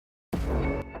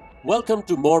Welcome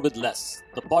to More with Less,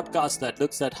 the podcast that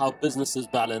looks at how businesses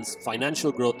balance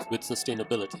financial growth with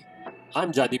sustainability.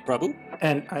 I'm Jaideep Prabhu.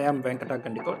 And I am Venkata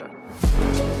Gandikota.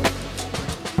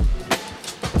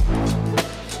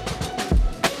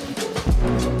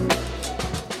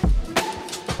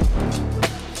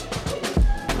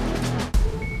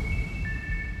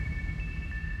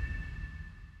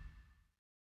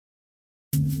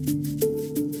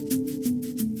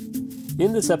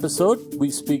 In this episode,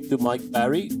 we speak to Mike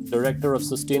Barry, Director of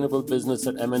Sustainable Business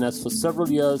at M&S for several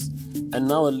years, and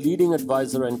now a leading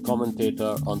advisor and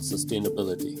commentator on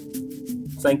sustainability.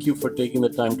 Thank you for taking the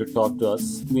time to talk to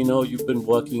us. We know you've been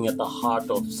working at the heart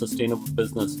of sustainable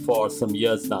business for some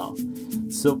years now.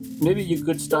 So maybe you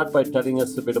could start by telling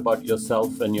us a bit about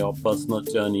yourself and your personal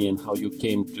journey and how you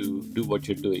came to do what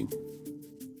you're doing.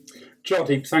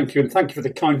 Jaideep, thank you, and thank you for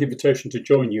the kind invitation to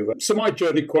join you. So my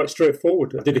journey quite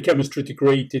straightforward. I did a chemistry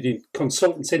degree, did in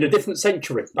consultancy in a different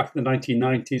century back in the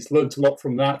 1990s, learned a lot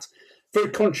from that.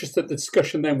 Very conscious that the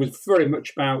discussion then was very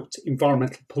much about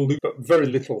environmental pollution, but very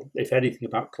little, if anything,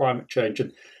 about climate change.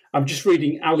 And I'm just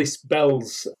reading Alice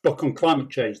Bell's book on climate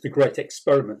change, The Great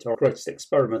Experiment, or Greatest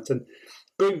Experiment. And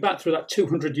going back through that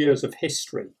 200 years of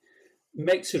history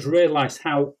makes us realise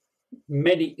how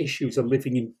many issues are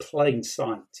living in plain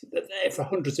sight. They're there for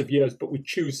hundreds of years, but we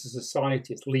choose as a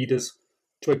society, as leaders,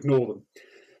 to ignore them.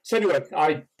 So anyway,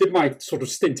 I did my sort of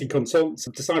stint in consultants,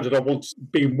 decided I wanted to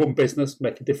be in one business,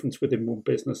 make a difference within one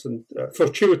business, and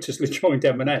fortuitously joined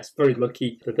M&S. Very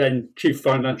lucky. The then Chief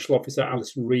Financial Officer,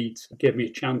 Alison Reed, gave me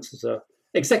a chance as a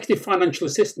executive financial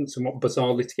assistant, somewhat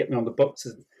bizarrely, to get me on the books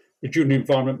as the junior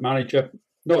environment manager.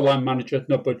 No line manager,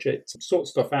 no budget, sort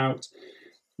stuff out.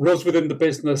 Rose within the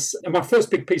business. And my first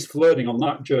big piece of learning on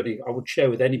that journey I would share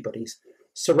with anybody is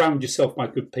surround yourself by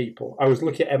good people. I was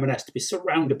lucky at M&S to be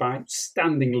surrounded by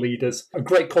outstanding leaders. A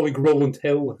great colleague, Roland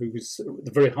Hill, who was at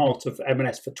the very heart of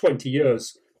M&S for 20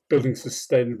 years, building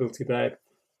sustainability there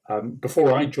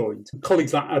before I joined.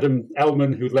 Colleagues like Adam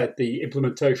Ellman, who led the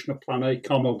implementation of Plan A,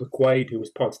 Carmel McQuaid, who was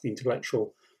part of the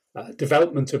intellectual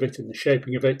development of it and the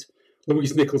shaping of it.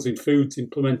 Louise Nichols in Foods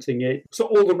implementing it. So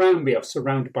all around me, I was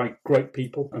surrounded by great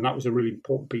people, and that was a really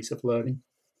important piece of learning.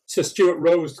 So Stuart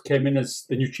Rose came in as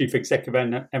the new chief executive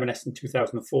of M&S in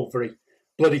 2004. Very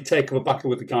bloody takeover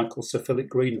battle with a guy called Sir Philip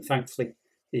Green, and thankfully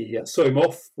he saw him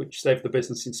off, which saved the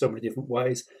business in so many different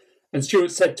ways. And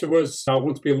Stuart said to us, I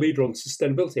want to be a leader on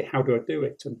sustainability. How do I do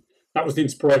it? And that was the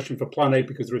inspiration for Plan A,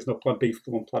 because there is no Plan B for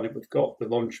the one planet we've got. We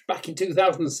launched back in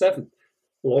 2007,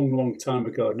 a long time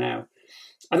ago now.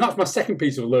 And that's my second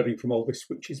piece of learning from all this,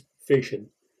 which is vision.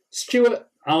 Stuart,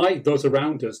 those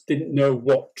around us, didn't know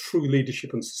what true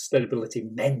leadership and sustainability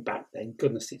meant back then.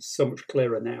 Goodness, it's so much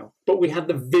clearer now. But we had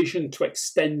the vision to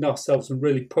extend ourselves and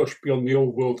really push beyond the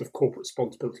old world of corporate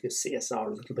responsibility, of CSR,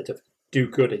 a little bit of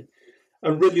do-gooding,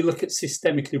 and really look at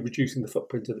systemically reducing the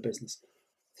footprint of the business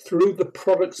through the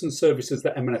products and services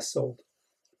that M&S sold.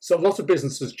 So a lot of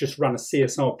businesses just ran a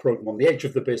CSR program on the edge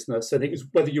of the business, and it was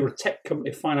whether you're a tech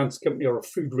company, a finance company, or a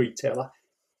food retailer,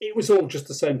 it was all just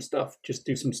the same stuff, just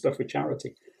do some stuff with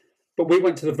charity. But we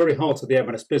went to the very heart of the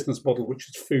M&S business model, which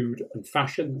was food and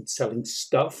fashion and selling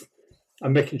stuff,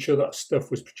 and making sure that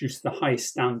stuff was produced to the highest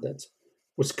standards,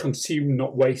 was consumed,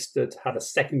 not wasted, had a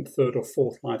second, third, or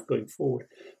fourth life going forward.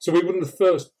 So we were one of the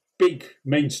first big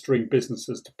mainstream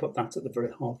businesses to put that at the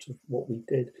very heart of what we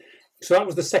did. So that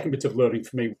was the second bit of learning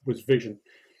for me, was vision.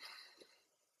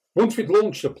 Once we'd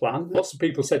launched a plan, lots of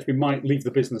people said we might leave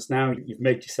the business now. You've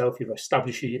made yourself, you've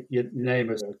established your name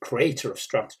as a creator of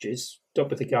strategies. Don't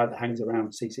be the guy that hangs around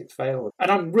and sees it fail. And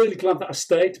I'm really glad that I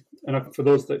stayed. And for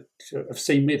those that have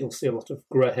seen me, they'll see a lot of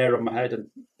grey hair on my head and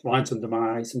lines under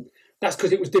my eyes. And that's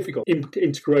because it was difficult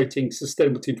integrating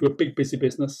sustainability into a big, busy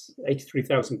business,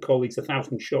 83,000 colleagues,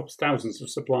 1,000 shops, thousands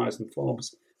of suppliers and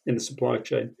farmers in the supply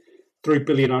chain. 3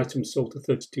 billion items sold to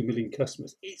 32 million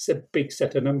customers. It's a big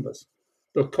set of numbers.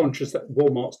 They're conscious that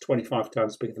Walmart's 25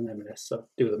 times bigger than M&S, so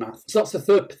do the math. So that's the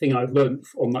third thing I learned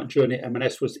on that journey at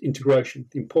M&S was integration,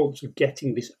 the importance of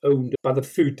getting this owned by the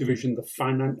food division, the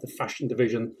finance, the fashion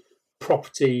division,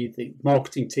 property, the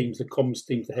marketing teams, the comms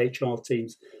teams, the HR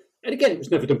teams. And again, it was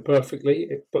never done perfectly,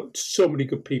 but so many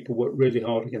good people worked really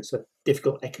hard against a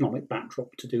difficult economic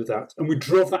backdrop to do that. And we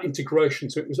drove that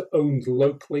integration so it was owned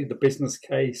locally, the business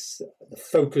case, the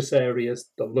focus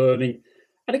areas, the learning.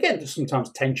 And again, there's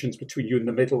sometimes tensions between you in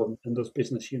the middle and those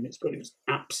business units, but it was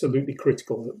absolutely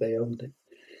critical that they owned it.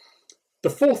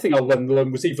 The fourth thing I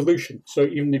learned was evolution. So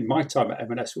even in my time at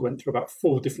M&S, we went through about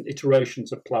 4 different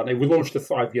iterations of Plan A. We launched a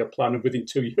 5-year plan, and within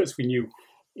 2 years, we knew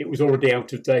it was already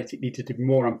out of date. It needed to be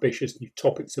more ambitious. New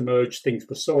topics emerged. Things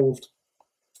were solved.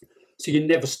 So you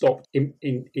never stop in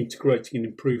integrating and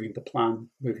improving the plan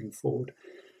moving forward.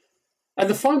 And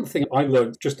the final thing I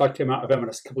learned, just I came out of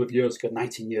M&S a couple of years ago,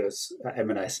 19 years at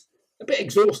M&S, a bit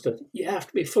exhausted. You have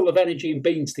to be full of energy and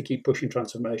beans to keep pushing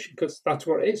transformation, because that's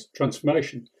what it is,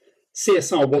 transformation.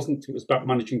 CSR wasn't, it was about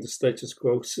managing the status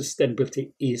quo.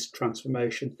 Sustainability is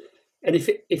transformation. And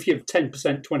if you're 10%,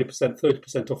 20%,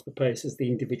 30% off the pace as the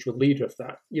individual leader of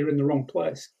that, you're in the wrong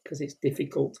place because it's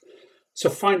difficult. So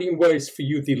finding ways for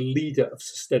you, the leader of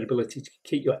sustainability, to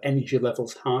keep your energy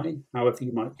levels high, however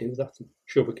you might do that, I'm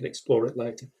sure we can explore it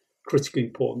later, critically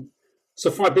important.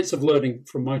 So 5 bits of learning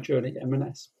from my journey at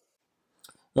M&S.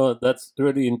 Oh, that's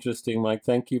really interesting, Mike.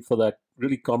 Thank you for that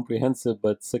really comprehensive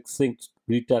but succinct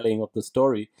retelling of the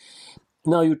story.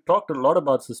 Now, you talked a lot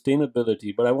about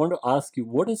sustainability, but I want to ask you,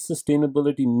 what does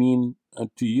sustainability mean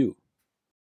to you?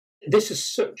 This is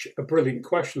such a brilliant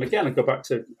question. Again, I go back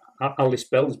to Alice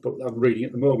Bell's book that I'm reading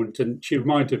at the moment, and she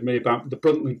reminded me about the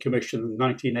Brundtland Commission in the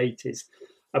 1980s,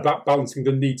 about balancing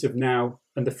the needs of now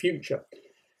and the future.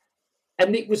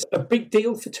 And it was a big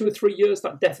deal for 2 or 3 years,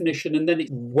 that definition, and then it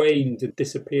waned and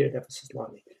disappeared ever so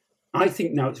slightly. I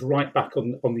think now it's right back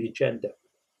on the agenda,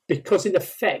 because in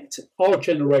effect, our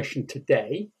generation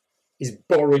today is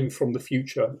borrowing from the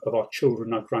future of our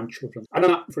children, our grandchildren. And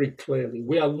that very clearly,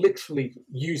 we are literally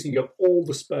using up all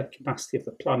the spare capacity of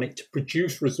the planet to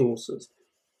produce resources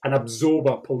and absorb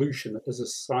our pollution as a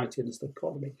society and as an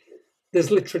economy. There's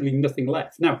literally nothing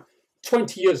left. Now,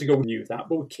 20 years ago we knew that,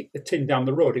 but we kicked the tin down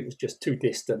the road. It was just too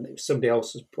distant. It was somebody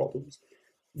else's problems.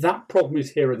 That problem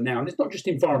is here and now. And it's not just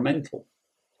environmental.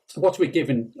 What are we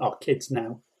giving our kids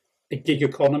now? A gig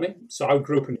economy. So I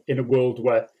grew up in a world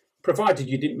where, provided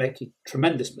you didn't make a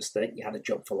tremendous mistake, you had a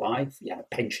job for life, you had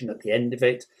a pension at the end of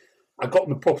it. I got on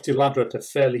the property ladder at a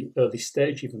fairly early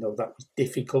stage, even though that was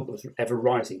difficult. There was ever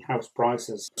rising house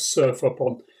prices, surf up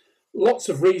on. Lots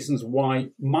of reasons why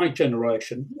my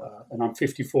generation, and I'm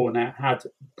 54 now, had a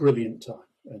brilliant time.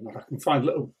 And I can find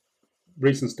little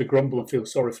reasons to grumble and feel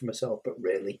sorry for myself, but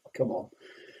really, come on.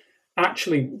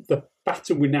 Actually, the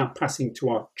baton we're now passing to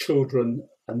our children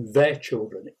and their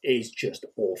children is just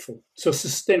awful. So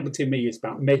sustainability to me is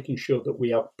about making sure that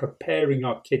we are preparing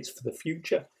our kids for the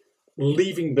future,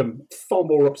 leaving them far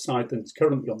more upside than is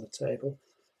currently on the table.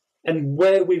 And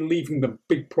where we're leaving them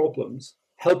big problems,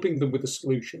 helping them with the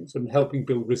solutions and helping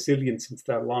build resilience into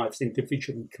their lives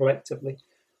individually and collectively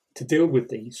to deal with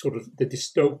the sort of the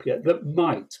dystopia that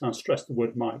might, I stress the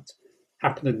word might,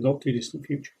 happen in the not too distant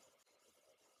future.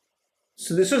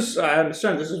 So this is, I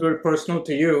understand this is very personal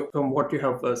to you from what you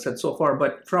have said so far,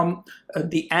 but from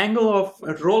the angle of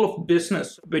a role of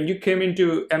business, when you came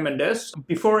into M&S,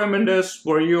 before M&S,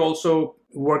 were you also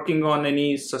working on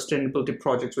any sustainability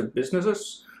projects with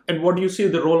businesses? And what do you see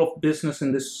the role of business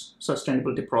in this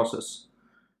sustainability process?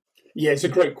 Yeah, it's a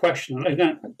great question. And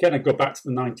again, I go back to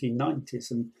the 1990s.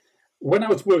 And when I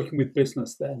was working with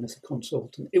business then as a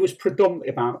consultant, it was predominantly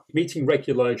about meeting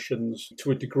regulations, to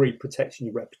a degree protecting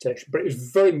your reputation, but it was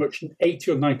very much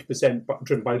 80 or 90%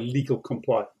 driven by legal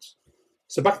compliance.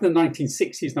 So back in the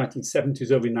 1960s,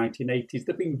 1970s, early 1980s,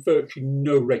 there'd been virtually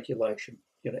no regulation.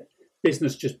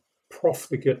 Business just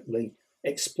profligately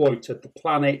exploited the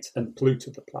planet and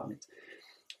polluted the planet.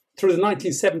 Through the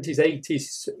 1970s,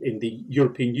 80s, in the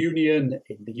European Union,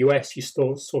 in the US, you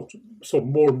saw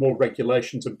more and more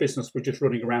regulations, and business were just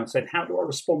running around saying, how do I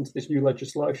respond to this new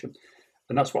legislation?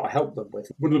 And that's what I helped them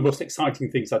with. One of the most exciting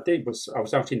things I did was I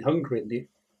was out in Hungary in the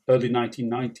early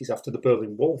 1990s after the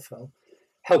Berlin Wall fell,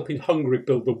 helping Hungary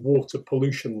build the water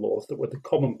pollution laws that were the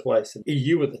commonplace in the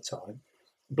EU at the time,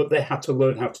 but they had to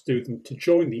learn how to do them to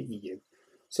join the EU.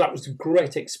 So that was a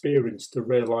great experience to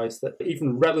realise that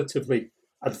even relatively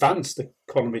advanced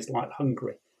economies like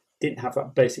Hungary didn't have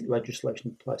that basic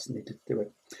legislation in place and needed to do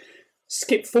it.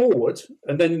 Skip forward,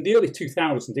 and then in the early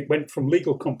 2000s, it went from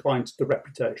legal compliance to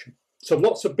reputation. So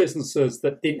lots of businesses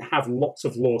that didn't have lots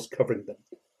of laws covering them,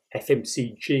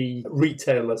 FMCG,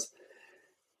 retailers,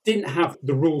 didn't have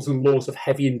the rules and laws of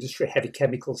heavy industry, heavy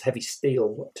chemicals, heavy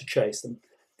steel to chase them.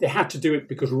 They had to do it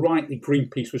because rightly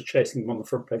Greenpeace was chasing them on the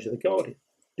front page of The Guardian,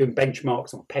 doing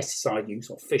benchmarks on pesticide use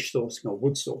or fish sourcing or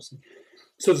wood sourcing.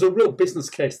 So there's a real business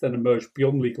case then emerged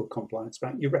beyond legal compliance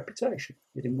about your reputation.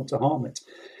 You didn't want to harm it.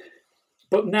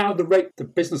 But now the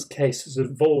business case has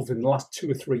evolved in the last 2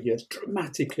 or 3 years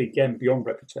dramatically, again, beyond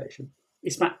reputation.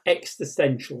 It's about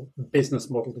existential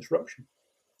business model disruption.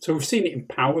 So we've seen it in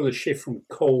power, the shift from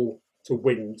coal to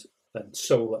wind and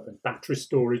solar and battery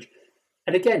storage.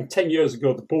 And again, 10 years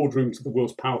ago, the boardrooms of the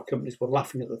world's power companies were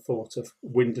laughing at the thought of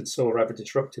wind and solar ever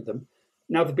disrupting them.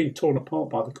 Now they've been torn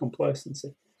apart by the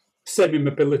complacency. Same in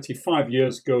mobility. 5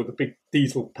 years ago, the big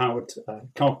diesel-powered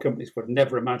car companies would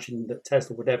never imagine that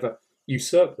Tesla would ever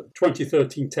usurp them.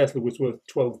 2013, Tesla was worth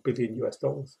 $12 billion US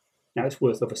dollars. Now it's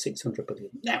worth over 600 billion.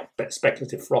 Now, a bit of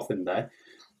speculative froth in there,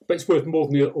 but it's worth more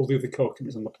than all the other car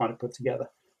companies on the planet put together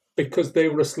because they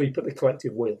were asleep at the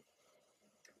collective wheel.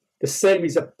 The same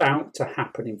is about to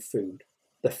happen in food.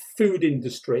 The food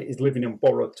industry is living on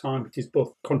borrowed time. It is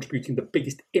both contributing the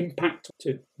biggest impact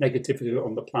to negativity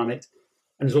on the planet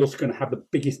and is also going to have the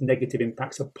biggest negative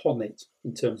impacts upon it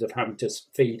in terms of having to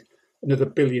feed another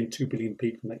 1 billion, 2 billion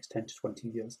people in the next 10 to 20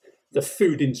 years. The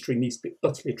food industry needs to be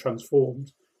utterly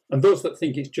transformed. And those that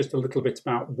think it's just a little bit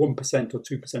about 1% or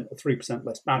 2% or 3%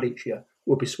 less bad each year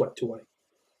will be swept away.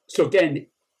 So again,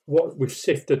 what we've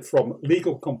sifted from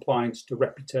legal compliance to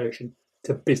reputation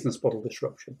to business model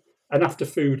disruption. And after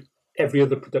food, every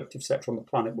other productive sector on the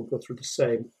planet will go through the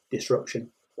same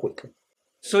disruption quickly.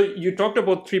 So you talked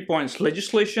about 3 points: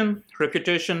 legislation,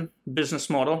 reputation, business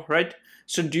model, right?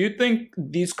 So do you think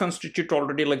these constitute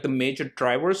already like the major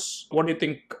drivers? What do you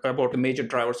think about the major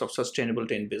drivers of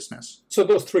sustainability in business? So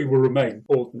those three will remain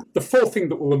important. The fourth thing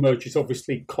that will emerge is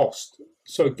obviously cost.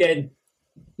 So again,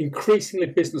 increasingly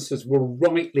businesses will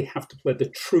rightly have to play the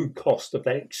true cost of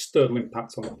their external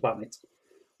impacts on the planet.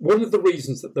 One of the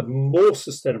reasons that the more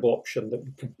sustainable option that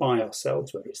we can buy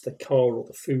ourselves, whether it's the car or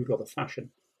the food or the fashion,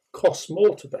 costs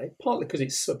more today, partly because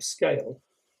it's subscale,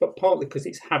 but partly because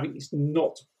it's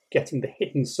not getting the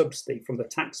hidden subsidy from the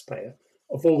taxpayer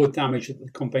of all the damage that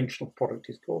the conventional product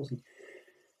is causing.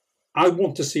 I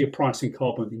want to see a price on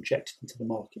carbon injected into the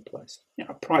marketplace.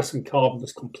 A price on carbon,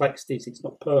 there's complexities, it's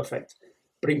not perfect,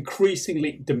 but increasingly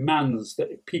it demands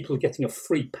that people are getting a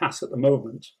free pass at the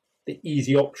moment, the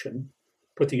easy option,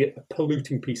 putting a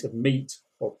polluting piece of meat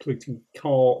or a polluting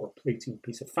car or a polluting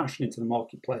piece of fashion into the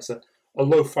marketplace at a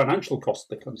low financial cost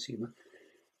to the consumer.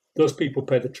 Those people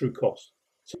pay the true cost.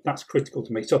 So that's critical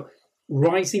to me. So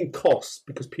rising costs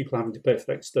because people are having to pay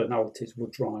for externalities will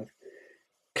drive.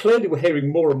 Clearly, we're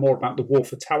hearing more and more about the war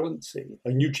for talent,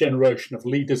 a new generation of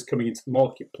leaders coming into the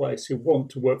marketplace who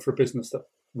want to work for a business that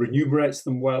remunerates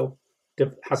them well,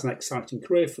 has an exciting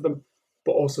career for them,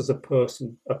 but also as a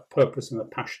person, a purpose and a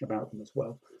passion about them as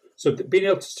well. So that being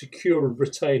able to secure and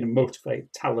retain and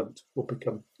motivate talent will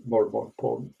become more and more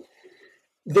important.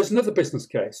 There's another business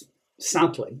case,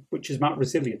 sadly, which is about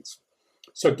resilience.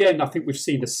 So again, I think we've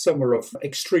seen a summer of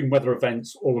extreme weather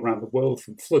events all around the world,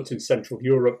 from floods in Central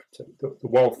Europe to the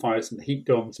wildfires and the heat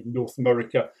domes in North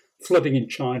America, flooding in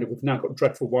China. We've now got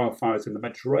dreadful wildfires in the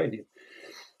Mediterranean.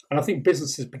 And I think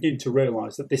businesses begin to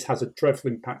realise that this has a dreadful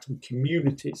impact on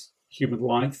communities, human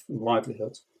life and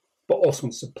livelihoods, but also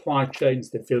on supply chains,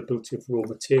 the availability of raw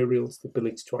materials, the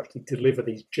ability to actually deliver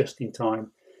these just in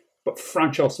time. But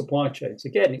fragile supply chains,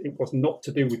 again, it was not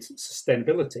to do with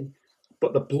sustainability,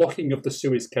 but the blocking of the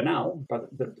Suez Canal, by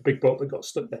the big boat that got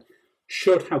stuck there,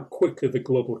 showed how quickly the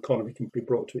global economy can be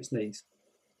brought to its knees.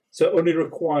 So it only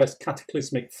requires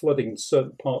cataclysmic flooding in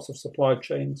certain parts of supply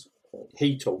chains, or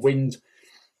heat or wind,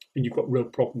 and you've got real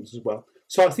problems as well.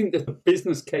 So I think that the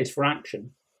business case for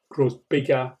action grows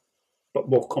bigger, but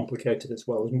more complicated as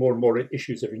well, as more and more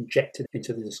issues are injected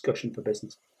into the discussion for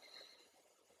business.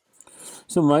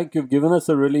 So, Mike, you've given us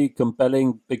a really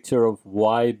compelling picture of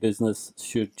why business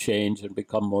should change and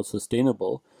become more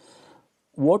sustainable.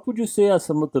 What would you say are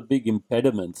some of the big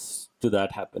impediments to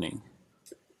that happening?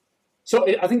 So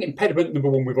I think impediment number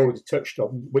one we've already touched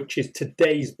on, which is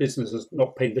today's businesses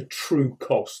not paying the true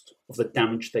cost of the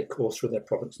damage they cause through their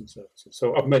products and services.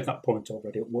 So I've made that point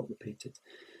already, I won't repeat it.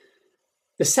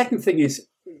 The second thing is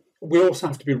we also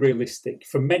have to be realistic.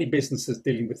 For many businesses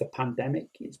dealing with the pandemic,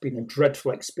 it's been a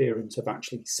dreadful experience of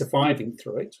actually surviving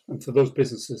through it. And for those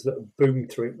businesses that have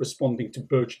boomed through it, responding to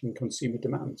burgeoning consumer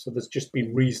demand. So there's just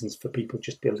been reasons for people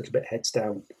just to be a little bit heads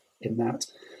down in that.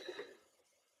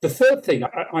 The third thing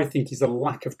I think is a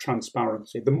lack of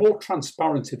transparency. The more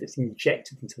transparency that's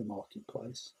injected into the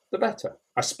marketplace, the better.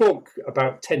 I spoke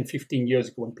about 10, 15 years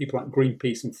ago when people like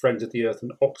Greenpeace and Friends of the Earth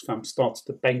and Oxfam started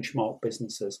to benchmark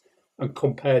businesses and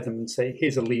compare them and say,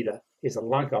 here's a leader, here's a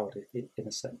laggard in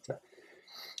a sector.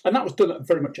 And that was done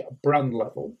very much at a brand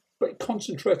level, but it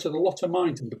concentrated a lot of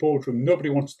minds in the boardroom. Nobody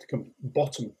wanted to come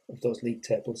bottom of those league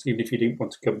tables, even if you didn't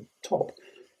want to come top.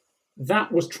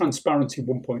 That was transparency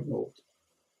 1.0.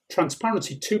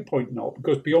 Transparency 2.0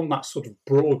 goes beyond that sort of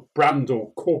broad brand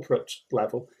or corporate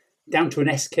level down to an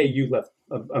SKU level,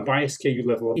 and by SKU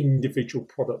level, individual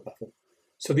product level.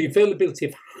 So the availability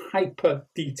of hyper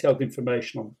detailed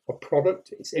information on a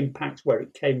product, its impact, where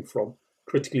it came from,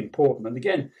 critically important. And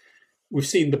again, we've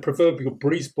seen the proverbial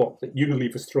breeze block that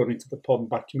Unilever's thrown into the pond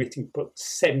by committing to put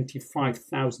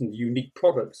 75,000 unique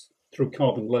products through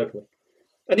carbon labelling.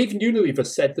 And even Unilever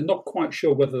said they're not quite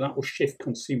sure whether that will shift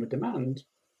consumer demand,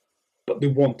 but they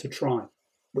want to try,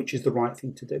 which is the right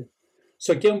thing to do.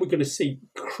 So again, we're going to see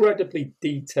incredibly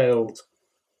detailed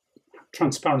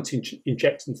transparency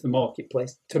injected into the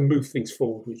marketplace to move things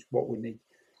forward, which is what we need.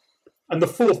 And the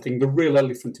fourth thing, the real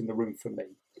elephant in the room for me,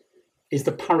 is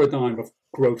the paradigm of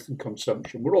growth and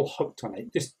consumption. We're all hooked on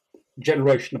it. This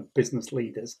generation of business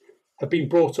leaders have been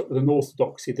brought up with an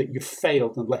orthodoxy that you've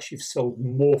failed unless you've sold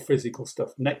more physical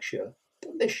stuff next year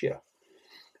than this year.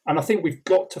 And I think we've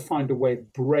got to find a way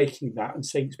of breaking that and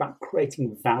saying it's about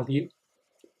creating value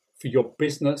for your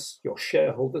business, your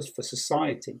shareholders, for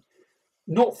society,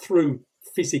 not through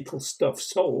physical stuff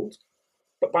sold,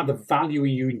 but by the value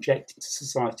you inject into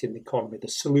society and the economy, the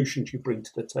solutions you bring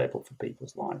to the table for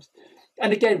people's lives.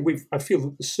 And again, I feel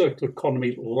that the circular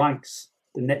economy lags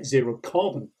the net zero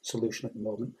carbon solution at the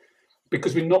moment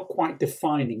because we're not quite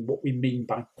defining what we mean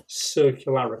by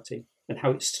circularity and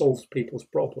how it solves people's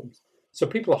problems. So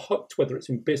people are hooked, whether it's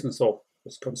in business or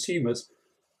as consumers,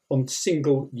 on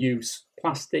single-use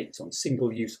plastics, on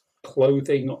single-use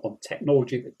clothing, on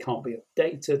technology that can't be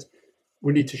updated.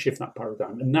 We need to shift that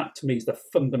paradigm. And that, to me, is the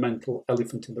fundamental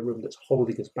elephant in the room that's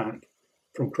holding us back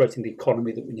from creating the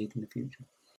economy that we need in the future.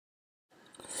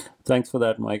 Thanks for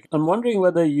that, Mike. I'm wondering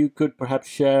whether you could perhaps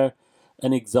share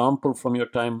an example from your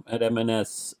time at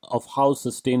M&S of how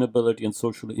sustainability and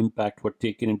social impact were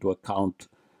taken into account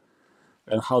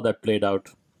and how that played out.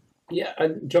 Yeah,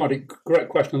 and Jardi, great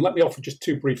question. And let me offer just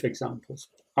two brief examples.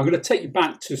 I'm going to take you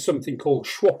back to something called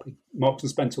swapping. Marks and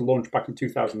Spencer launched back in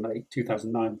 2008,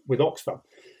 2009 with Oxfam.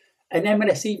 And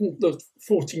M&S, even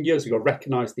 14 years ago,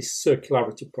 recognised this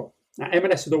circularity problem. Now,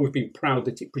 M&S had always been proud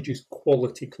that it produced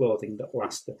quality clothing that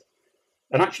lasted.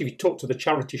 And actually, if you talk to the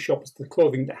charity shops, the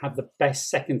clothing that had the best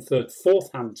second, third,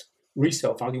 fourth hand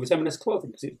resale value was M&S clothing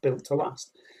because it was built to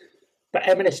last. But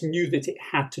M&S knew that it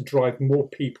had to drive more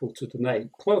people to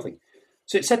donate clothing.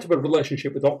 So it set up a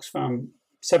relationship with Oxfam,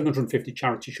 750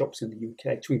 charity shops in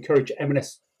the UK, to encourage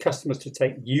M&S customers to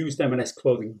take used M&S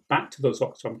clothing back to those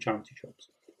Oxfam charity shops.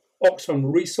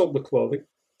 Oxfam resold the clothing,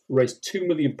 raised £2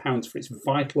 million for its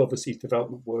vital overseas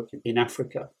development work in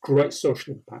Africa. Great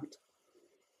social impact.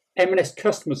 M&S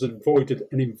customers avoided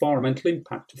an environmental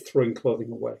impact of throwing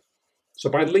clothing away. So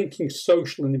by linking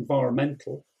social and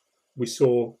environmental, we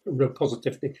saw a real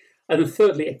positivity. And then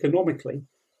thirdly, economically,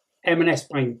 M&S,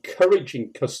 by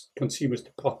encouraging consumers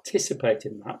to participate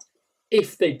in that,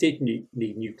 if they did need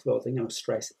new clothing, and I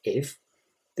stress if,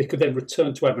 they could then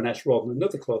return to M&S rather than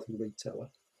another clothing retailer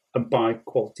and buy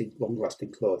quality,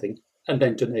 long-lasting clothing and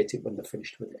then donate it when they're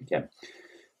finished with it again.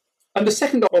 And the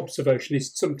second observation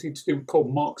is something to do with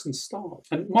called Marks and Start.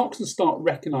 And Marks and Start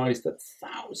recognised that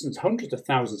thousands, hundreds of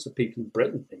thousands of people in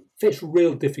Britain face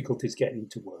real difficulties getting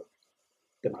into work.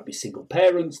 They might be single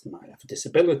parents, they might have a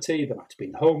disability, they might have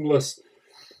been homeless,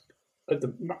 they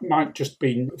might just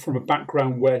be from a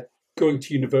background where going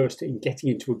to university and getting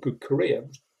into a good career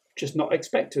was just not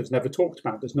expected, was never talked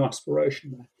about, there's no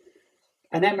aspiration there.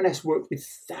 And M&S worked with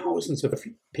thousands of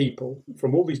people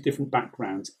from all these different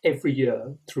backgrounds every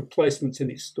year through placements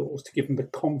in its stores to give them the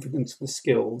confidence, the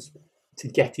skills to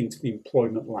get into the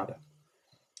employment ladder.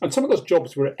 And some of those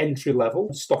jobs were at entry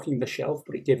level, stocking the shelf,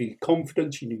 but it gave you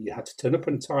confidence. You knew you had to turn up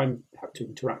on time, you had to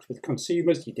interact with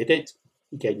consumers. You did it.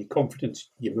 It gave you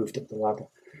confidence. You moved up the ladder.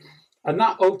 And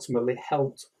that ultimately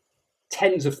helped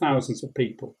tens of thousands of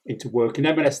people into work. And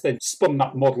M&S then spun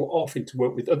that model off into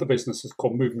work with other businesses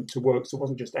called Movement to Work. So it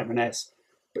wasn't just M&S,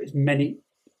 but it's many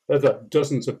other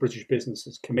dozens of British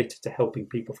businesses committed to helping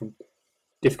people from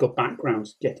difficult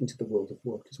backgrounds get into the world of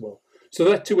work as well. So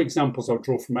there are two examples I'll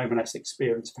draw from M&S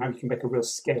experience of how you can make a real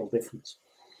scale difference.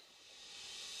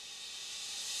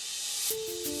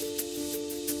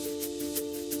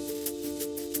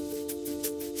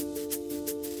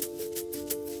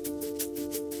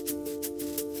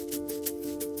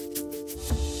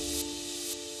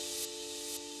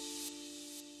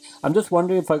 I'm just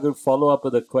wondering if I could follow up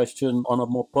with a question on a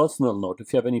more personal note.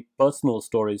 If you have any personal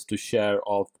stories to share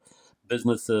of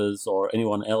businesses or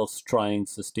anyone else trying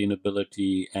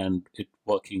sustainability and it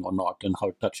working or not, and how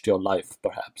it touched your life,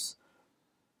 perhaps.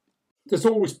 There's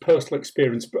always personal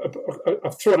experience, but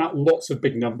I've thrown out lots of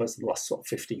big numbers in the last sort of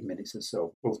 15 minutes or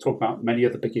so. We'll talk about many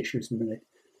other big issues in a minute.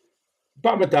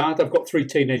 But I'm a dad. I've got 3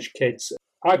 teenage kids.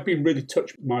 I've been really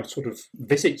touched by my sort of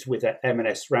visits with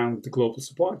M&S around the global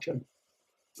supply chain.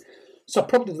 So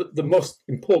probably the most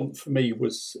important for me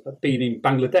was being in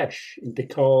Bangladesh, in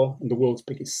Dhaka, in the world's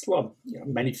biggest slum.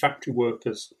 Many factory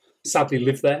workers sadly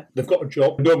live there. They've got a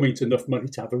job, no means enough money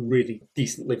to have a really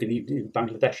decent living in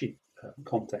Bangladeshi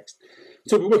context.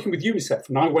 So we're working with UNICEF,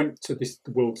 and I went to the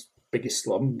world's biggest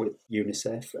slum with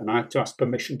UNICEF, and I had to ask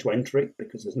permission to enter it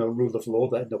because there's no rule of law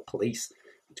there, no police. I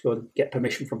had to go and get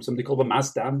permission from somebody called the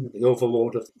Mazdan, the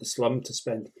overlord of the slum, to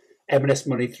spend M&S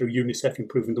money through UNICEF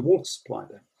improving the water supply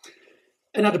there.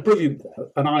 And I had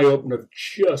an eye-opener of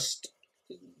just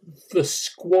the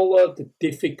squalor, the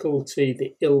difficulty,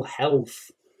 the ill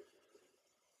health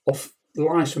of the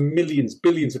lives of millions,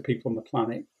 billions of people on the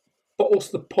planet, but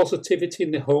also the positivity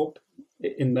and the hope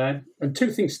in there. And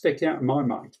two things stick out in my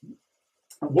mind.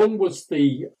 One was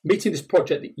the meeting this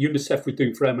project that UNICEF were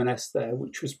doing for M&S there,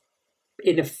 which was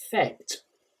in effect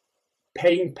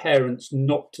paying parents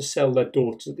not to sell their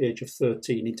daughters at the age of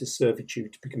 13 into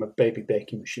servitude to become a baby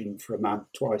baking machine for a man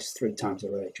twice, 3 times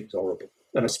their age. It was horrible.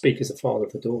 And I speak as a father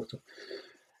of a daughter.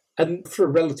 And for a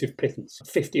relative pittance,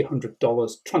 $50, $100,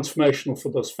 transformational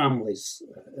for those families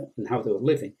and how they were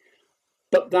living.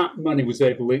 But that money was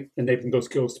enabling those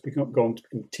girls to go on to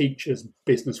become teachers,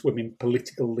 businesswomen,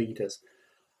 political leaders.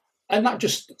 And that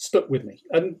just stuck with me.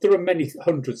 And there are many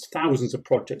hundreds, thousands of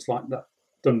projects like that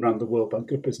done around the world by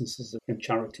good businesses and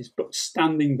charities. But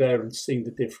standing there and seeing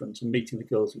the difference and meeting the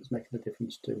girls it was making the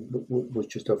difference to was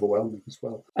just overwhelming as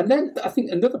well. And then I think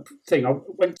another thing, I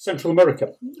went to Central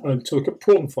America to look at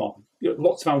prawn farming.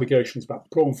 Lots of allegations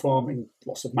about prawn farming,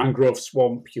 lots of mangrove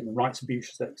swamp, human rights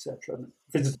abuses, etc. And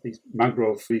I visited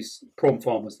these prawn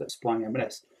farmers that are supplying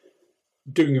M&S,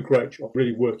 doing a great job,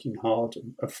 really working hard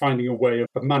and finding a way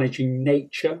of managing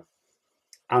nature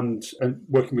and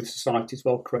working with society as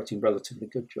well, creating relatively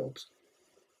good jobs.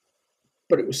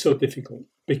 But it was so difficult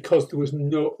because there was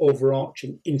no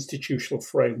overarching institutional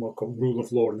framework or rule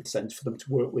of law in a sense for them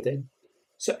to work within.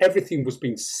 So everything was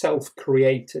being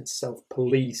self-created,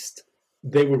 self-policed.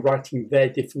 They were writing their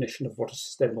definition of what a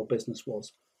sustainable business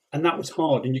was. And that was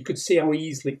hard. And you could see how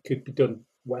easily it could be done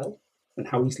well and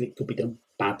how easily it could be done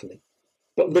badly.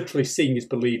 But literally seeing is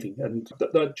believing. And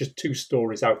they're just 2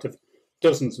 stories out of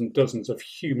dozens and dozens of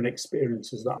human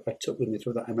experiences that I took with me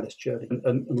through that M&S journey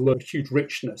and learned huge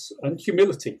richness and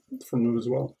humility from them as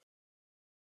well.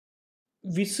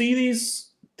 We see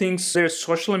these things, there's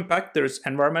social impact, there's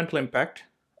environmental impact.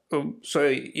 So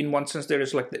in one sense, there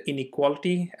is like the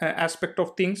inequality aspect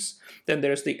of things. Then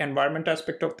there's the environment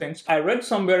aspect of things. I read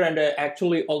somewhere, and I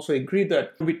actually also agree,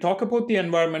 that we talk about the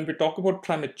environment, we talk about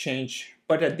climate change,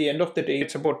 but at the end of the day,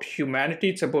 it's about humanity,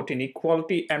 it's about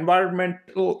inequality.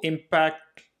 Environmental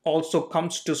impact also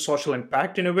comes to social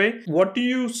impact in a way. What do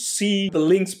you see the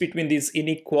links between these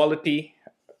inequality,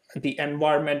 the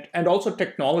environment, and also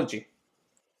technology?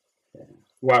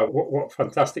 Wow, what a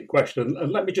fantastic question.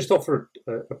 And let me just offer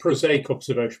a prosaic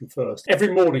observation first.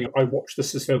 Every morning I watch the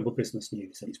Sustainable Business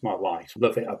News, and it's my life. I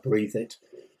love it, I breathe it.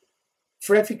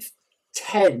 For every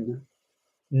 10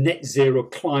 net zero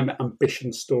climate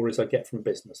ambition stories I get from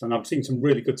business, and I'm seeing some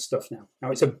really good stuff now. Now,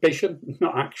 it's ambition,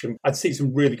 not action. I'd see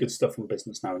some really good stuff from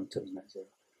business now in terms of net zero.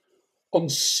 On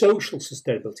social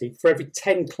sustainability, for every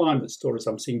 10 climate stories,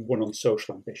 I'm seeing 1 on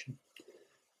social ambition.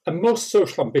 And most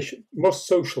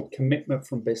social commitment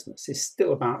from business is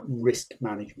still about risk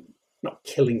management, not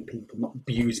killing people, not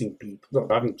abusing people,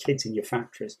 not having kids in your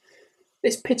factories.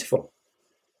 It's pitiful.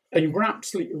 And you're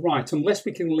absolutely right. Unless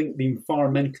we can link the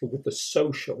environmental with the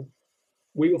social,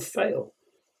 we will fail.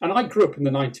 And I grew up in the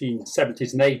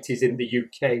 1970s and 80s in the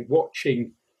UK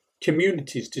watching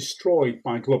communities destroyed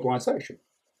by globalisation.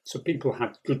 So people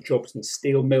had good jobs in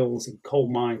steel mills, in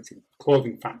coal mines, in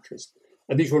clothing factories.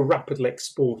 And these were rapidly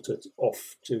exported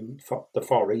off to the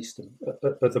Far East and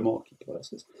other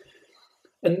marketplaces.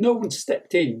 And no one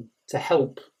stepped in to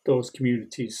help those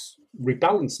communities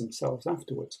rebalance themselves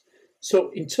afterwards.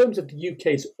 So in terms of the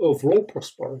UK's overall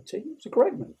prosperity, it was a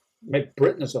great move. It made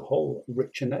Britain as a whole a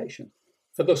richer nation.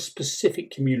 For those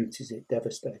specific communities, it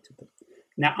devastated them.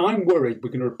 Now, I'm worried we're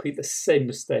going to repeat the same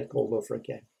mistake all over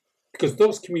again. Because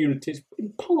those communities,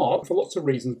 in part, for lots of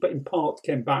reasons, but in part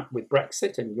came back with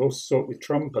Brexit, and you also saw it with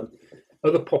Trump and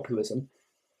other populism,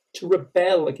 to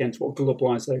rebel against what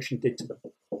globalisation did to them.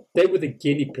 They were the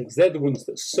guinea pigs. They're the ones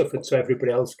that suffered so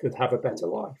everybody else could have a better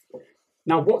life.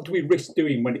 Now, what do we risk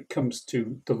doing when it comes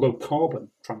to the low-carbon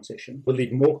transition? We'll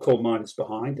leave more coal miners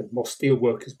behind, and more steel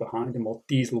workers behind, and more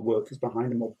diesel workers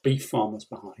behind, and more beef farmers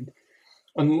behind.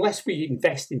 Unless we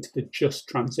invest into the just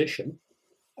transition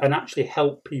and actually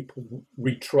help people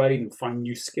retrain and find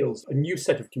new skills, a new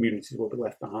set of communities will be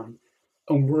left behind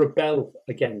and rebel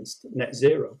against net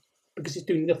zero because it's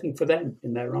doing nothing for them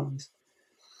in their eyes.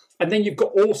 And then you've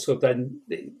got also then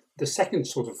the second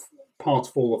sort of part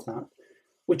of all of that,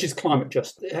 which is climate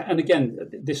justice. And again,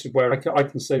 this is where I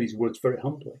can say these words very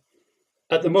humbly.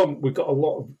 At the moment, we've got a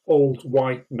lot of old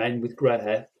white men with grey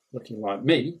hair, looking like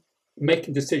me,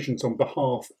 making decisions on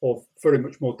behalf of very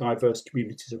much more diverse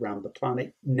communities around the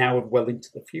planet now and well into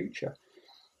the future.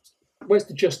 Where's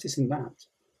the justice in that?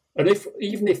 And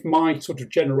even if my sort of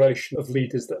generation of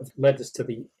leaders that have led us to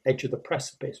the edge of the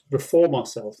precipice reform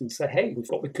ourselves and say, hey, we've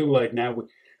got the Kool-Aid now, we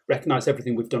recognise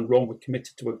everything we've done wrong, we're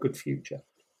committed to a good future,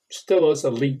 still us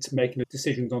elites making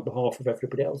decisions on behalf of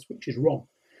everybody else, which is wrong.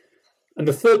 And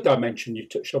the third dimension you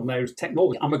touched on there is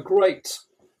technology. I'm a great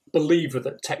believer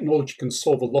that technology can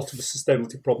solve a lot of the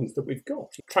sustainability problems that we've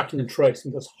got. Tracking and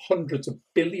tracing, there's hundreds of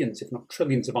billions, if not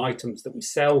trillions of items that we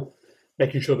sell,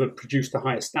 making sure they're produced to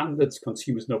higher standards,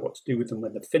 consumers know what to do with them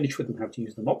when they're finished with them, how to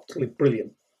use them optimally.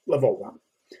 Brilliant. Love all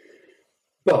that.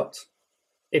 But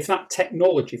if that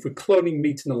technology, if we're cloning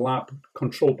meat in a lab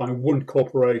controlled by one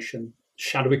corporation,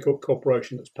 shadowy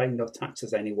corporation that's paying no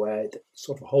taxes anywhere, that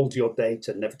sort of holds your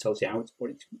data and never tells you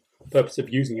what its purpose of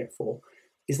using it for,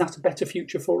 is that a better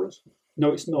future for us?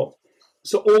 No, it's not.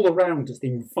 So all around us, the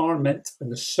environment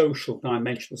and the social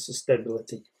dimension of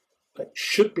sustainability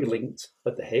should be linked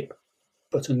at the hip,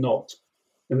 but are not.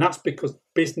 And that's because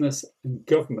business and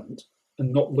government are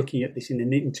not looking at this in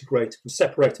an integrated and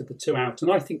separated the two out.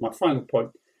 And I think my final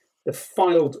point, they've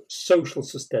filed social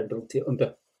sustainability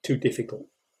under too difficult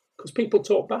because people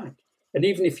talk back. And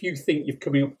even if you think you're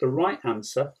coming up with the right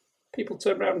answer, people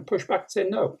turn around and push back and say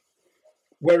no.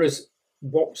 Whereas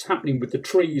what's happening with the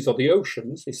trees or the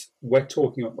oceans is we're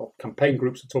talking, or campaign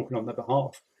groups are talking on their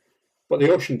behalf. But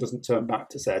the ocean doesn't turn back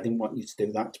to say, I didn't want you to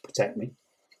do that to protect me.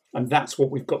 And that's what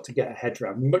we've got to get our head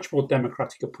around. Much more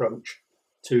democratic approach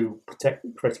to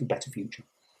creating a better future.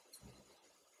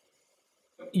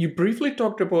 You briefly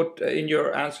talked about in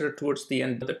your answer towards the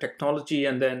end the technology,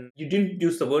 and then you didn't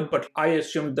use the word, but I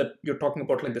assumed that you're talking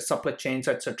about like the supply chains,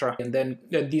 etc. And then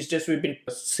these days we've been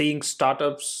seeing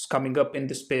startups coming up in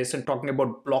this space and talking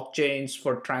about blockchains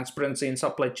for transparency in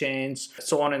supply chains,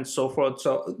 so on and so forth.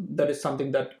 So that is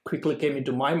something that quickly came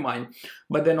into my mind.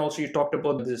 But then also you talked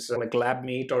about this like lab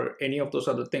meat or any of those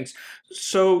other things.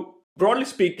 So broadly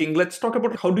speaking, let's talk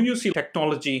about how do you see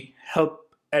technology help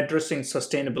addressing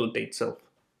sustainability itself?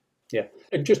 Yeah,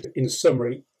 and just in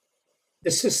summary, the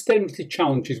sustainability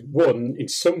challenge is one, in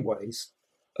some ways,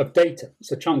 of data.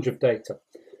 It's a challenge of data.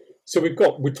 So we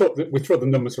throw the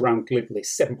numbers around glibly,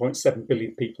 7.7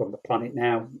 billion people on the planet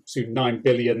now, soon 9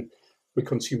 billion. We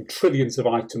consume trillions of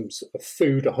items of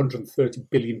food, 130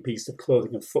 billion pieces of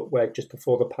clothing and footwear just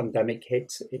before the pandemic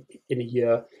hit in a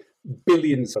year,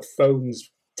 billions of phones,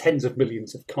 tens of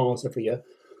millions of cars every year.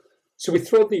 So we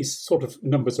throw these sort of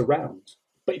numbers around.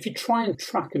 But if you try and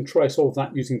track and trace all of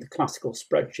that using the classical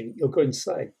spreadsheet, you'll go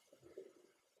insane.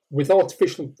 With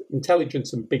artificial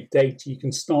intelligence and big data, you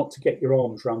can start to get your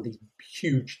arms around these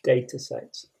huge data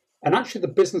sets. And actually, the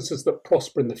businesses that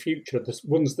prosper in the future are the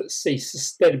ones that see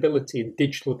sustainability and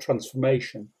digital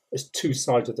transformation as two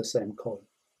sides of the same coin.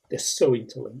 They're so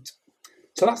interlinked.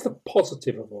 So that's the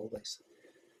positive of all this.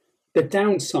 The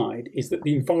downside is that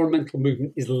the environmental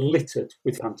movement is littered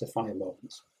with anti-fire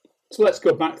moments. So let's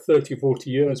go back 30 or 40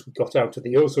 years. We got out of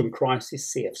the ozone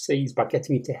crisis, CFCs, by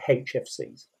getting into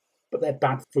HFCs, but they're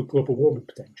bad for global warming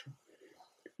potential.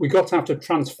 We got out of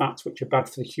trans fats, which are bad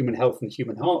for the human health and the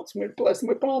human hearts, and we replaced them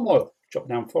with palm oil, chopped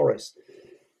down forests.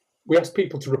 We asked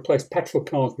people to replace petrol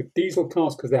cars with diesel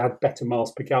cars because they had better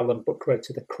miles per gallon, but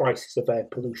created a crisis of air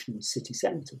pollution in city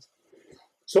centres.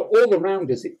 So all around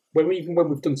us, even when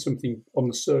we've done something on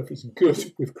the surface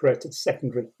good, we've created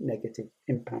secondary negative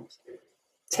impacts.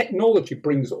 Technology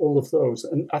brings all of those,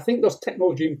 and I think those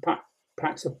technology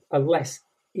impacts are less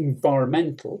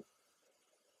environmental,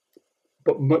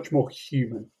 but much more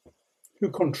human. Who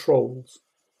controls?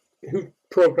 Who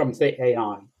programs the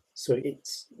AI? So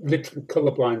it's literally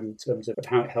colourblind in terms of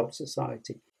how it helps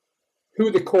society. Who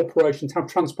are the corporations? How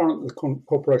transparent are the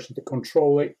corporations that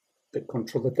control it, that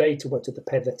control the data, where do they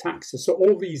pay their taxes? So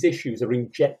all these issues are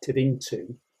injected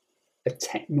into a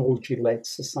technology-led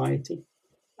society.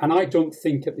 And I don't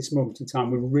think at this moment in time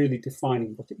we're really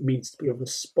defining what it means to be a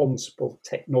responsible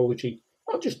technology,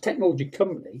 not just technology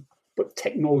company, but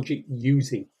technology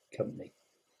using company.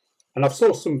 And I've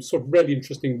saw some sort of really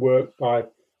interesting work by,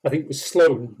 I think it was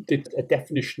Sloan, did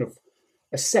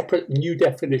a separate new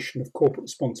definition of corporate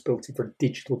responsibility for a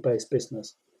digital-based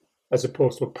business, as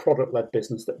opposed to a product-led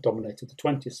business that dominated the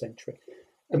 20th century.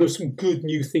 And there was some good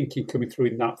new thinking coming through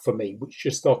in that for me, which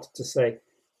just started to say,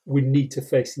 we need to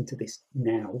face into this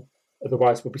now,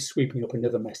 otherwise we'll be sweeping up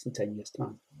another mess in 10 years'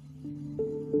 time.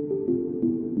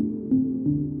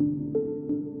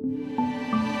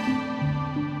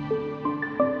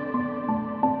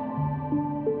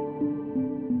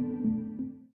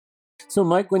 So,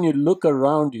 Mike, when you look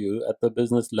around you at the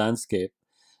business landscape,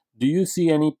 Do you see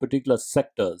any particular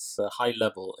sectors, high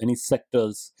level, any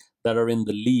sectors that are in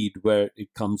the lead where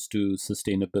it comes to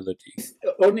sustainability?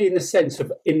 Only in the sense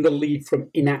of in the lead from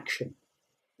inaction.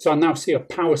 So I now see a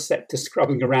power sector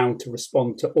scrabbling around to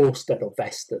respond to Ørsted or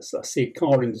Vestas. I see a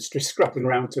car industry scrabbling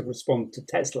around to respond to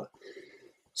Tesla.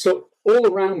 So all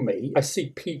around me, I see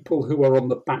people who are on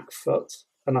the back foot,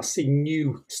 and I see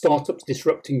new startups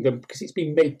disrupting them because it's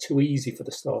been made too easy for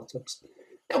the startups.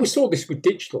 Now, we saw this with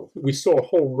digital. We saw a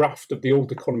whole raft of the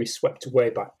old economy swept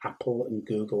away by Apple and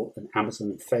Google and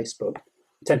Amazon and Facebook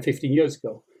 10, 15 years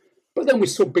ago. But then we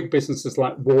saw big businesses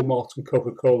like Walmart and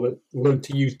Coca-Cola learn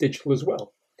to use digital as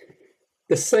well.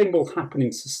 The same will happen in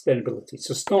sustainability.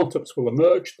 So startups will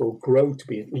emerge, they'll grow to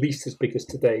be at least as big as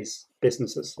today's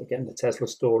businesses. Again, the Tesla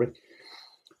story.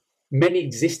 Many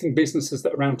existing businesses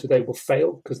that are around today will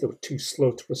fail because they were too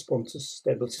slow to respond to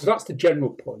sustainability. So that's the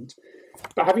general point.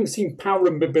 But having seen power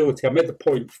and mobility, I made the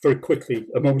point very quickly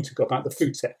a moment ago about the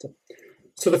food sector.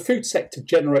 So the food sector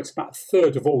generates about a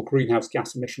third of all greenhouse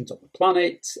gas emissions on the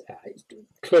planet. It's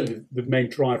clearly the main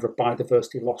driver of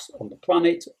biodiversity loss on the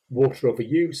planet, water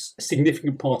overuse, a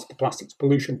significant part of the plastics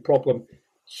pollution problem,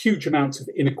 huge amounts of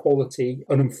inequality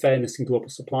and unfairness in global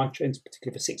supply chains,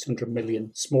 particularly for 600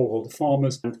 million smallholder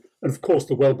farmers, and of course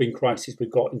the well-being crisis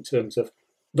we've got in terms of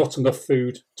not enough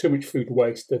food, too much food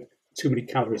wasted, too many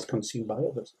calories consumed by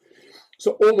others.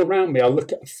 So all around me, I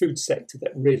look at a food sector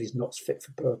that really is not fit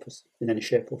for purpose in any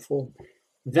shape or form.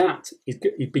 That is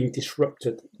being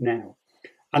disrupted now.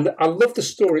 And I love the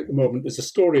story at the moment. There's a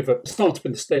story of a startup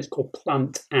in the States called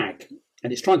Plant Ag,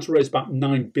 and it's trying to raise about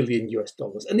 $9 billion US.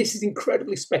 And this is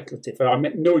incredibly speculative. I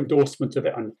make no endorsement of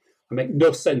it, and I make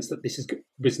no sense that this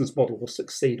business model will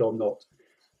succeed or not.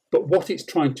 But what it's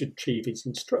trying to achieve is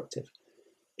instructive.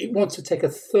 It wants to take a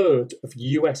third of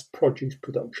US produce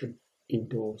production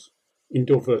indoor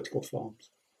vertical farms.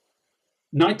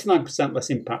 99% less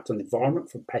impact on the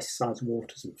environment from pesticides,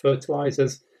 waters and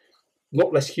fertilizers. A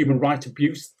lot less human right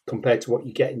abuse compared to what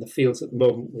you get in the fields at the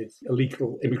moment with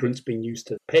illegal immigrants being used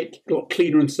to pick. A lot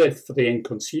cleaner and safer for the end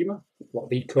consumer. A lot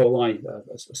of E. coli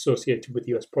associated with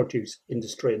the US produce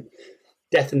industry and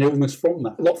death and illness from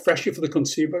that. A lot fresher for the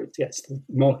consumer. It gets to the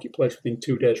marketplace within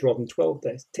 2 days rather than 12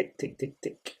 days. Tick, tick, tick,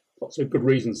 tick. Lots of good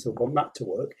reasons to want that to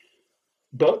work.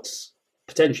 But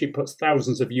potentially puts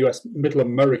thousands of US middle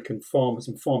American farmers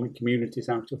and farming communities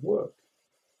out of work.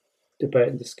 Debate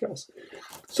and discuss.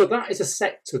 So that is a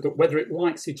sector that, whether it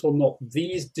likes it or not,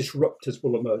 these disruptors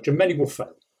will emerge, and many will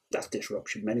fail. That's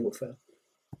disruption, many will fail.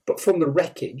 But from the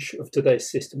wreckage of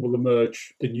today's system will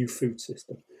emerge the new food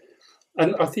system.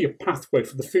 And I see a pathway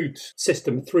for the food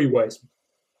system in 3 ways.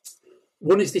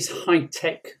 One is this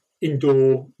high-tech,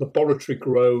 indoor,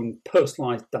 laboratory-grown,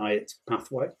 personalised diet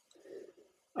pathway.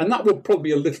 And that will probably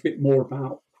be a little bit more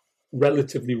about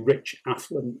relatively rich,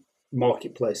 affluent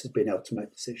marketplaces being able to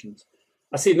make decisions.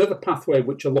 I see another pathway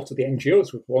which a lot of the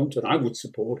NGOs would want, and I would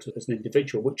support as an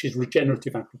individual, which is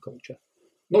regenerative agriculture.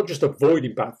 Not just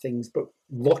avoiding bad things, but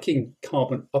locking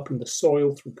carbon up in the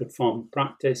soil through good farming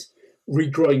practice,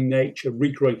 regrowing nature,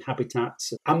 regrowing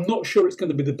habitats. I'm not sure it's going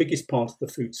to be the biggest part of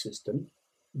the food system,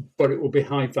 but it will be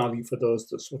high value for those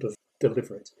that sort of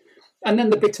deliver it. And then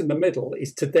the bit in the middle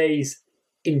is today's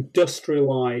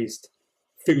industrialized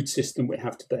food system we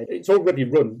have today. It's already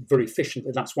run very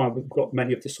efficiently. That's why we've got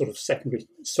many of the sort of secondary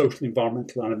social,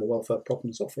 environmental, animal welfare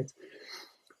problems of it.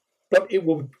 But it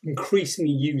will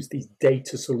increasingly use these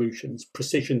data solutions,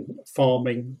 precision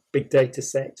farming, big data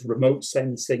sets, remote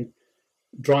sensing,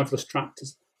 driverless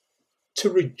tractors,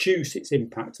 to reduce its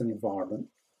impact on the environment,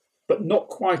 but not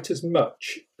quite as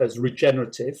much as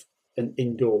regenerative and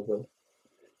indoor will.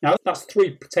 Now, that's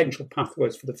 3 potential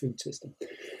pathways for the food system.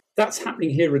 That's happening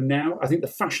here and now. I think the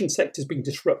fashion sector is being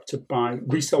disrupted by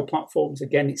resale platforms.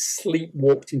 Again, it's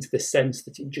sleepwalked into the sense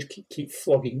that it just keep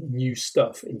flogging new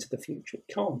stuff into the future.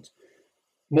 It can't.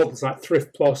 Models like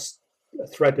Thrift Plus,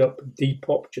 ThreadUp,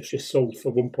 Depop just sold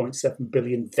for 1.7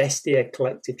 billion. Vestiaire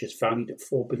Collective just valued at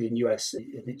 $4 billion US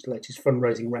in its latest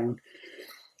fundraising round.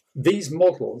 These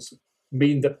models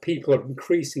mean that people are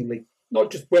increasingly not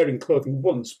just wearing clothing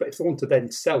once, but if they want to then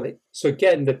sell it. So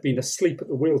again, they've been asleep at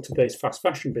the wheel today's fast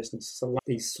fashion businesses, allow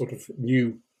these sort of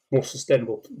new, more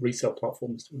sustainable resale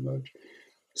platforms to emerge.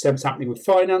 The same is happening with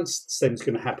finance, the same is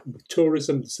going to happen with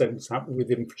tourism, the same is happening with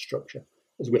infrastructure,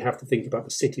 as we have to think about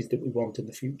the cities that we want in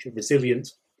the future,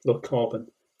 resilient, low carbon,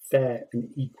 fair and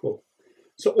equal.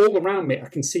 So all around me, I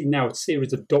can see now a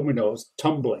series of dominoes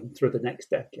tumbling through the next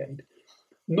decade,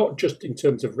 not just in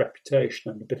terms of reputation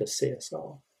and a bit of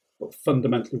CSR, but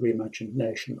fundamentally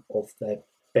reimagination of their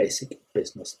basic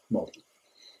business model.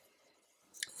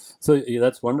 So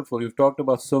that's wonderful. You've talked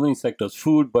about so many sectors,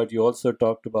 food, but you also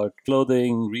talked about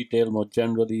clothing, retail more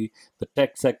generally, the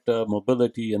tech sector,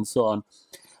 mobility, and so on.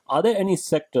 Are there any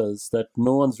sectors that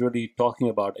no one's really talking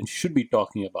about and should be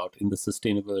talking about in the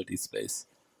sustainability space?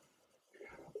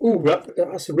 Oh,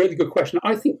 that's a really good question.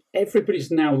 I think everybody's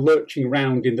now lurching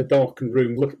around in the darkened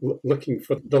room looking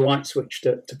for the light switch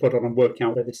to put on and work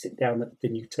out where they sit down at the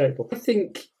new table. I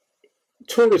think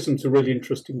tourism's a really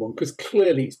interesting one because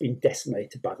clearly it's been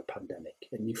decimated by the pandemic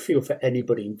and you feel for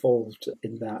anybody involved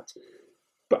in that.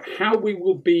 But how we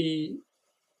will be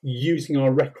using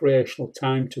our recreational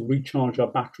time to recharge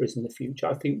our batteries in the future,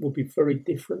 I think will be very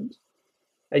different.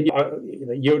 And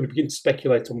you only begin to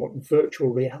speculate on what virtual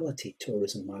reality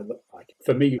tourism might look like.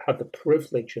 For me, I've had the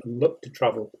privilege and luck to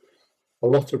travel a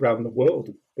lot around the world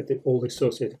with all the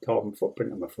associated carbon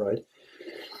footprint, I'm afraid.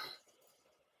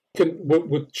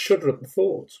 Would shudder at the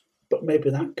thought, but maybe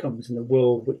that comes in a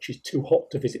world which is too hot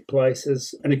to visit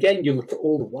places. And again, you look at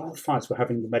all the wildfires we're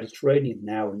having in the Mediterranean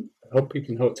now, and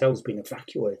people in hotels being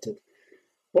evacuated.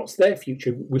 What's their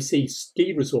future? We see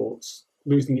ski resorts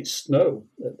losing its snow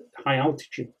at high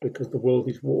altitude because the world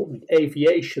is warming.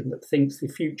 Aviation that thinks the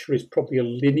future is probably a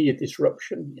linear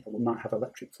disruption. We might have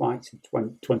electric flights in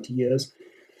 20 years.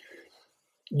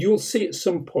 You'll see at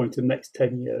some point in the next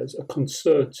 10 years a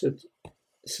concerted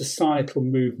societal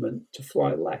movement to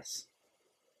fly less.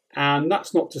 And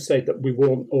that's not to say that we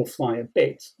won't all fly a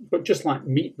bit, but just like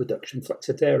meat reduction,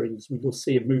 flexitarians, we will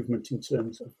see a movement in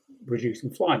terms of reducing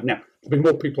flying. Now, there'll be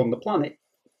more people on the planet,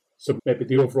 so maybe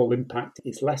the overall impact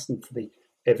is lessened for the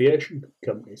aviation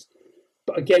companies.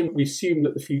 But again, we assume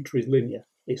that the future is linear.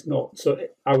 It's not. So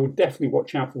I would definitely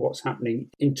watch out for what's happening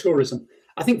in tourism.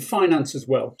 I think finance as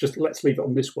well, just let's leave it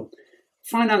on this one.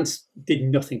 Finance did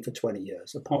nothing for 20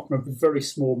 years, apart from a very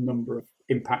small number of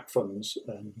impact funds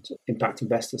and impact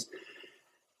investors.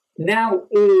 Now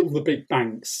all the big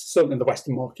banks, certainly in the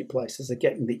Western marketplaces, are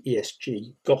getting the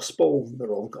ESG gospel.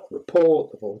 They've all got a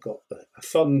report, they've all got a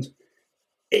fund.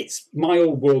 It's my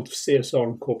old world of CSR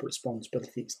and corporate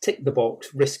responsibility. It's tick the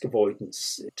box, risk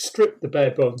avoidance, strip the bare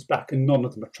bones back, and none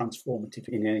of them are transformative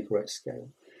in any great scale.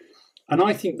 And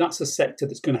I think that's a sector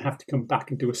that's going to have to come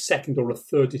back and do a second or a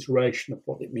third iteration of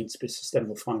what it means to be a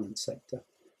sustainable finance sector,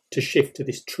 to shift to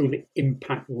this truly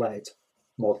impact-led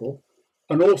model.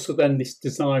 And also then this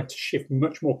desire to shift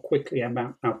much more quickly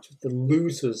out of the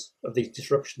losers of these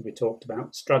disruptions we talked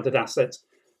about, stranded assets,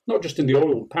 not just in the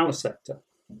oil and power sector,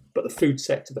 but the food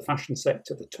sector, the fashion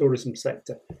sector, the tourism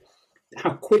sector,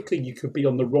 how quickly you could be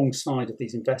on the wrong side of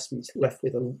these investments, left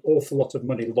with an awful lot of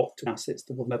money locked in assets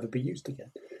that will never be used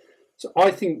again. So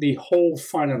I think the whole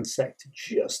finance sector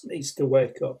just needs to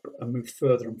wake up and move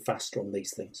further and faster on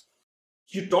these things.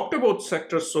 You talked about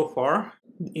sectors so far,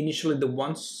 initially the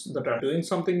ones that are doing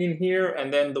something in here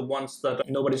and then the ones that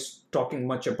nobody's talking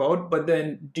much about. But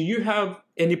then do you have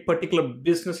any particular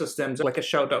businesses then, like a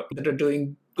shout out, that are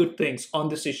doing good things on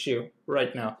this issue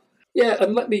right now? Yeah,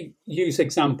 and let me use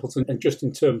examples. And just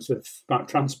in terms of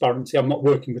transparency, I'm not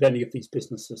working with any of these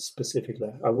businesses specifically.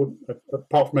 I wouldn't,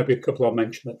 apart from maybe a couple I'll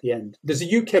mention at the end. There's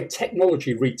a UK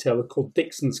technology retailer called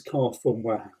Dixon's Car Foam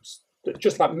Warehouse.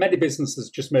 Just like many businesses,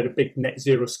 just made a big net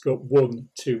zero scope 1,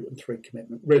 2, and 3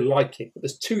 commitment. Really like it. But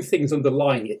there's two things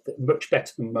underlying it that are much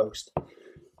better than most.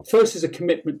 First is a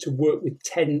commitment to work with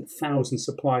 10,000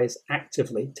 suppliers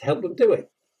actively to help them do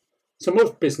it. So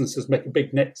most businesses make a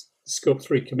big net scope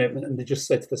 3 commitment and they just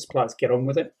say to the suppliers, get on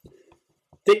with it.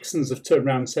 Dixon's have turned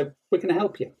around and said, we're going to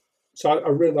help you. So I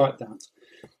really like that.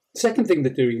 Second thing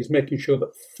they're doing is making sure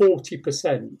that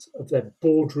 40% of their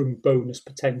boardroom bonus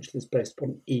potential is based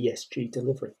upon ESG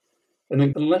delivery. And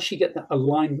then unless you get that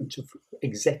alignment of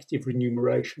executive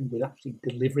remuneration with actually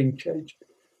delivering change,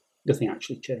 nothing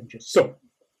actually changes. So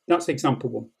that's example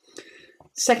one.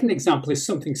 Second example is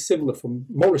something similar from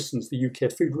Morrisons, the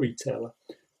UK food retailer,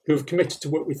 who have committed to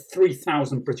work with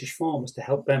 3,000 British farmers to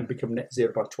help them become net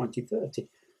zero by 2030.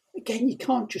 Again, you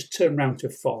can't just turn around to a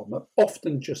farmer,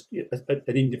 often just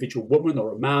an individual woman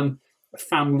or a man, a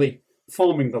family,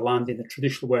 farming the land in a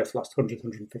traditional way for the last 100,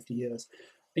 150 years.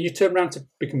 And you turn around to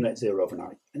become net zero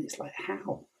overnight. And it's like,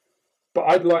 how? But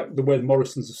I'd like the way the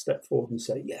Morrisons have stepped forward and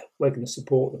say, yeah, we're going to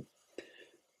support them.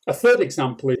 A third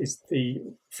example is the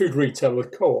food retailer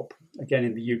Co-op, again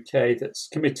in the UK, that's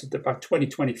committed that by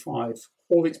 2025,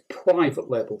 all its private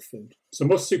label food, so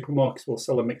most supermarkets will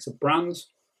sell a mix of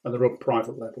brands and their own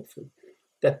private label food.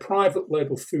 Their private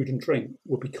label food and drink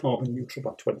will be carbon neutral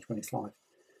by 2025.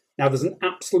 Now, there's an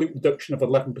absolute reduction of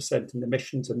 11% in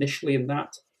emissions initially in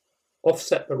that,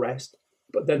 offset the rest,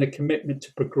 but then a commitment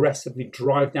to progressively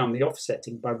drive down the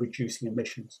offsetting by reducing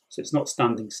emissions. So it's not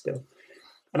standing still.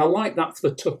 And I like that for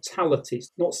the totality.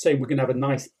 It's not saying we're going to have a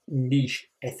nice niche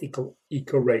ethical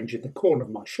eco range in the corner of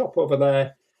my shop over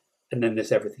there, and then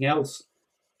there's everything else.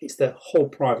 It's the whole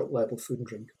private label food and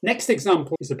drink. Next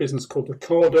example is a business called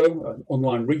Ocado, an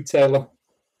online retailer.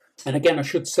 And again, I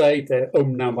should say they're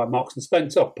owned now by Marks and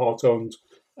Spencer, part owned.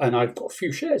 And I've got a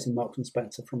few shares in Marks and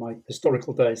Spencer from my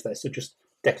historical days there, so just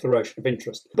declaration of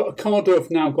interest. But Ocado have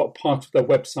now got part of their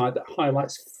website that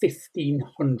highlights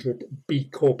 1,500 B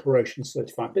Corporation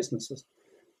certified businesses.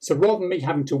 So rather than me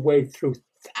having to wade through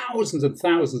thousands and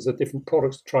thousands of different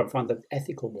products to try and find the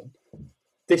ethical one,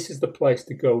 this is the place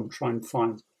to go and try and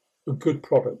find a good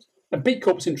product. And B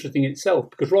Corp's interesting in itself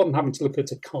because rather than having to look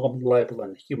at a carbon label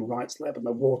and a human rights label and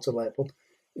a water label,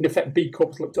 in effect, B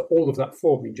Corp's looked at all of that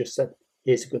for me and just said,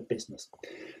 here's a good business.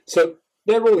 So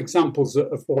they're all examples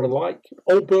of what I like.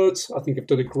 Allbirds, I think, have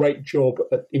done a great job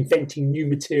at inventing new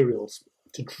materials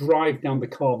to drive down the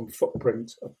carbon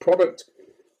footprint of product.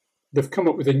 They've come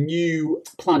up with a new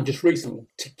plan just recently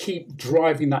to keep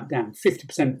driving that down,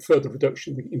 50% further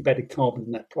reduction in embedded carbon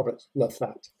in their products. Love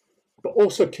that. But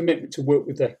also a commitment to work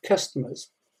with their customers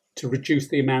to reduce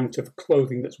the amount of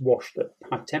clothing that's washed at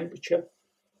high temperature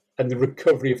and the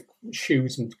recovery of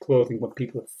shoes and clothing when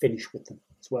people have finished with them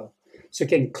as well. So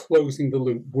again, closing the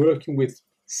loop, working with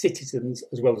citizens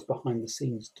as well as behind the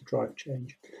scenes to drive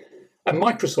change. And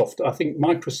Microsoft, I think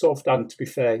Microsoft and, to be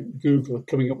fair, Google are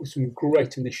coming up with some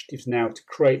great initiatives now to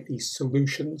create these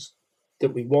solutions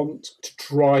that we want to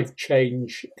drive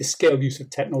change, the scale use of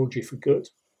technology for good.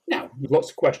 Now,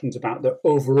 lots of questions about the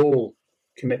overall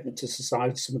commitment to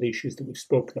society, some of the issues that we've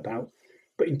spoken about.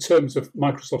 But in terms of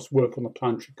Microsoft's work on the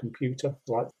planetary computer,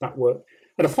 I like that work.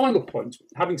 And a final point,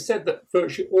 having said that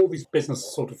virtually all these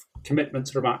business sort of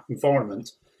commitments are about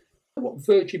environment, what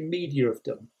Virgin Media have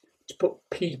done to put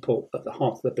people at the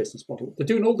heart of their business model. They're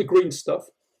doing all the green stuff,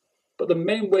 but the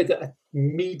main way that a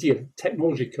media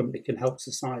technology company can help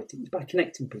society is by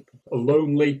connecting people. Are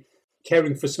lonely,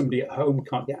 caring for somebody at home,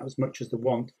 can't get out as much as they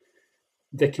want.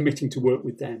 They're committing to work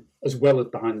with them, as well as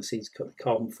behind the scenes cut the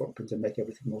carbon footprint and make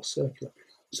everything more circular.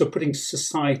 So putting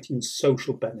society and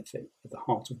social benefit at the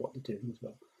heart of what they're doing as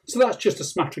well. So that's just a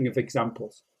smattering of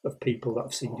examples of people that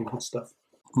I've seen do good stuff.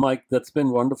 Mike, that's been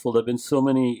wonderful. There have been so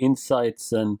many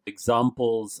insights and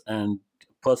examples and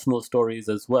personal stories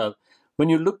as well. When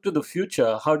you look to the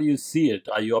future, how do you see it?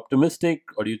 Are you optimistic,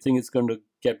 or do you think it's going to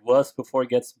get worse before it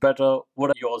gets better? What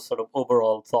are your sort of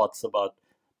overall thoughts about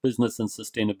business and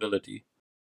sustainability?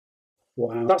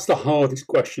 Wow, that's the hardest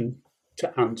question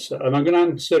to answer. And I'm going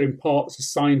to answer in part as a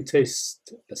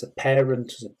scientist, as a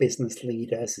parent, as a business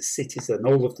leader, as a citizen.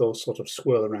 All of those sort of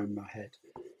swirl around my head.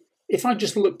 If I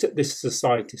just looked at this as a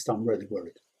scientist, I'm really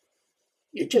worried.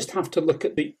 You just have to look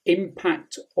at the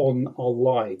impact on our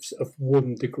lives of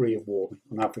 1 degree of warming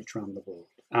on average around the world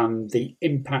and the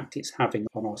impact it's having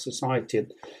on our society.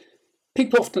 And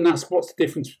people often ask, what's the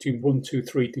difference between 1, 2,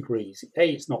 3 degrees? A,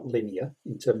 it's not linear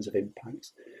in terms of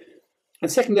impacts.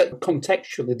 And second, that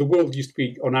contextually, the world used to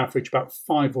be on average about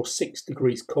 5 or 6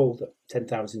 degrees colder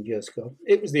 10,000 years ago.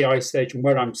 It was the Ice Age, and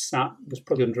where I'm sat was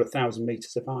probably under 1,000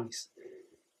 metres of ice.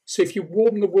 So if you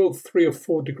warm the world 3 or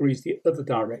 4 degrees the other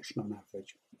direction on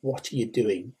average, what are you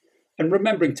doing? And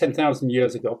remembering 10,000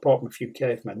 years ago, apart from a few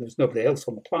cavemen, there was nobody else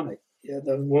on the planet. Yeah,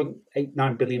 there weren't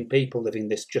 8-9 billion people living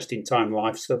this just-in-time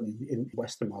life, certainly in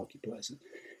Western marketplaces.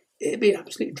 It'd be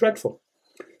absolutely dreadful.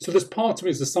 So there's part of me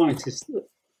as a scientist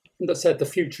that said the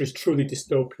future is truly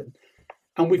dystopian.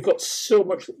 And we've got so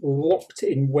much locked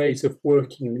in ways of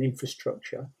working in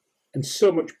infrastructure and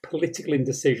so much political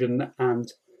indecision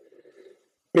and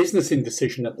business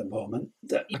indecision at the moment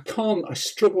that I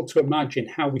struggle to imagine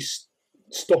how we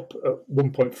stop at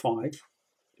 1.5,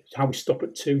 how we stop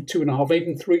at 2, 2.5,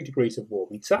 even 3 degrees of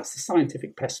warming. So that's the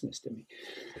scientific pessimist in me.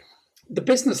 The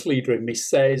business leader in me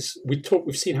says we've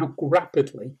seen how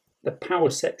rapidly the power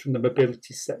sector and the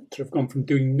mobility sector have gone from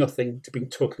doing nothing to being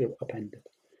totally upended.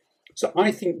 So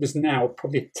I think there's now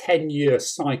probably a 10-year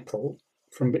cycle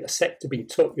from a sector being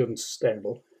totally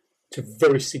unsustainable to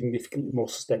very significantly more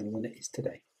sustainable than it is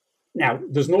today. Now,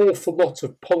 there's an awful lot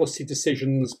of policy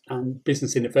decisions and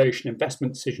business innovation,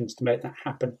 investment decisions to make that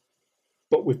happen,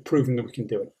 but we've proven that we can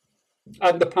do it.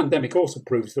 And the pandemic also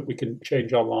proves that we can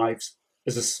change our lives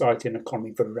as a society and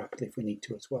economy very rapidly if we need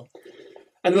to as well.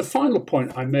 And the final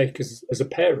point I make as a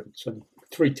parent and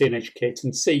 3 teenage kids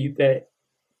and see their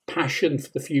passion for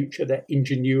the future, their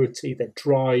ingenuity, their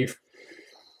drive,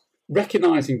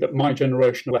 recognising that my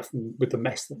generation are left with the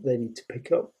mess that they need to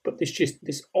pick up, but there's just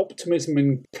this optimism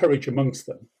and courage amongst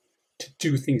them to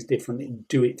do things differently and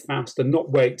do it fast and not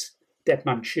wait dead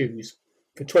man's shoes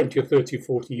for 20 or 30 or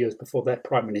 40 years before they're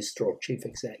prime minister or chief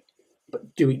exec,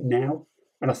 but do it now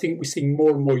And I think we're seeing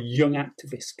more and more young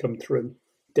activists come through,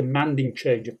 demanding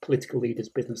change of political leaders,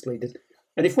 business leaders.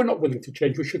 And if we're not willing to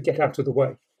change, we should get out of the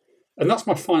way. And that's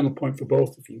my final point for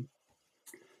both of you.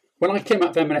 When I came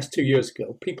out of M&S 2 years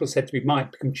ago, people said to me,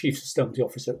 Mike, become Chief Sustainability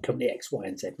Officer at company X, Y,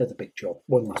 and Z, another big job,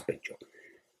 one last big job.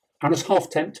 And I was half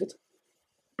tempted.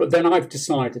 But then I've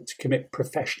decided to commit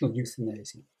professional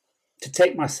euthanasia, to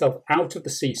take myself out of the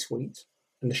C-suite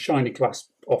and the shiny glass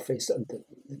office and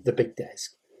the big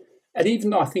desk. And even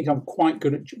though I think I'm quite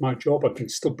good at my job, I can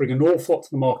still bring an awful lot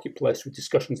to the marketplace through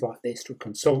discussions like this, through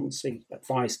consultancy,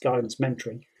 advice, guidance,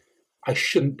 mentoring. I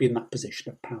shouldn't be in that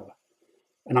position of power.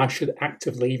 And I should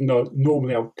actively, even though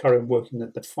normally I would carry on working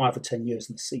the 5 or 10 years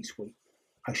in the C-suite,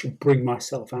 I should bring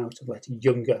myself out and let a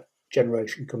younger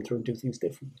generation come through and do things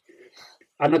differently.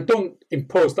 And I don't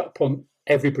impose that upon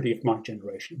everybody of my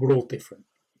generation. We're all different.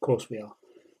 Of course we are.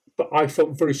 But I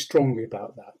felt very strongly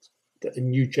about that a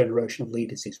new generation of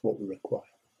leaders is what we require.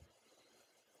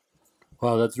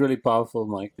 Wow, that's really powerful,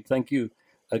 Mike. Thank you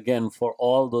again for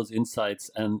all those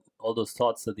insights and all those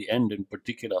thoughts at the end in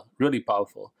particular. Really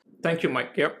powerful. Thank you,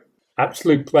 Mike. Yep.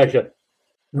 Absolute pleasure.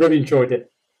 Really enjoyed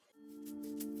it.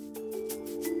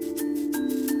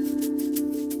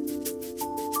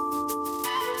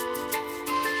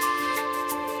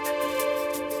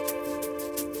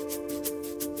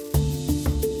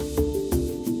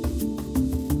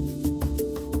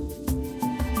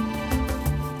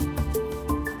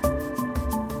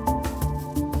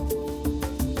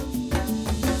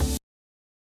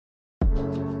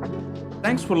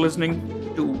 Thanks for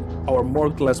listening to our More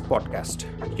with Less podcast.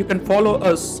 You can follow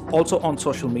us also on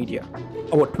social media.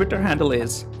 Our Twitter handle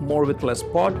is More with Less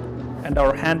Pod, and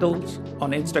our handles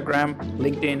on Instagram,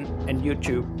 LinkedIn, and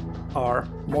YouTube are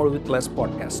More with Less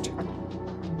Podcast.